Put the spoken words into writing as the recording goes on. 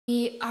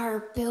We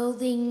are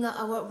building,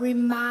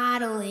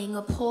 remodeling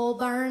a pole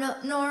barn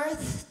up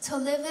north to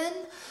live in.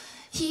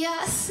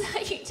 Yes,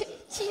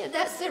 yeah,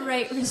 that's the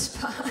right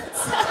response.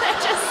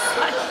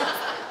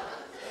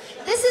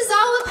 This is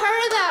all a part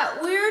of that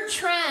weird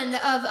trend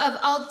of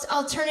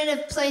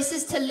alternative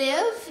places to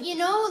live, you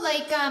know?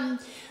 Like,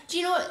 do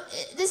you know,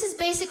 this is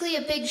basically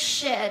a big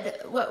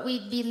shed, what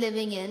we'd be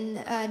living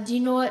in. Do you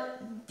know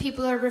what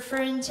people are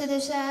referring to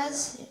this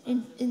as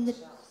in the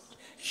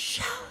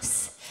shows?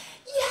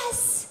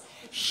 Yes,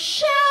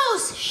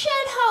 shows,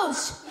 shed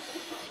house.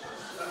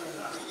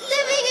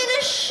 Living in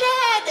a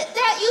shed,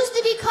 that used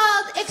to be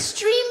called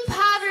extreme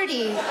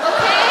poverty,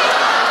 okay?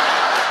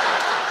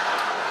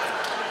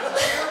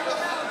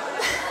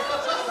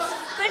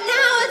 But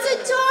now it's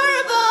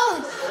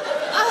adorable.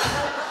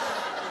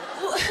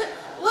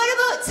 What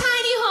about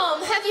tiny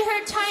home? Have you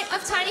heard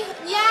of tiny home?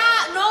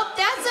 Yeah, nope,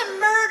 that's a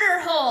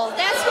murder hole.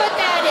 That's what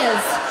that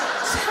is.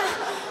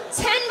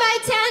 10 by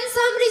 10,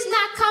 somebody's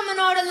not coming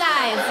out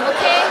alive,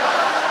 okay?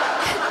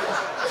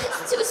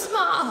 It's too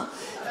small,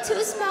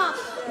 too small.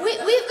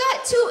 We've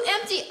got 2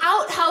 empty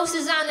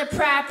outhouses on the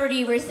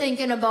property we're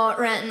thinking about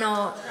renting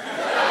out.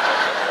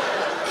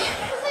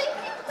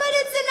 But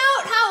it's an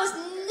outhouse.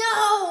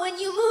 No, when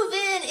you move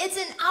in, it's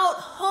an out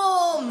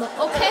home,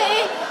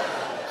 okay?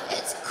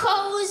 It's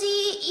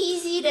cozy,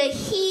 easy to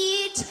heat.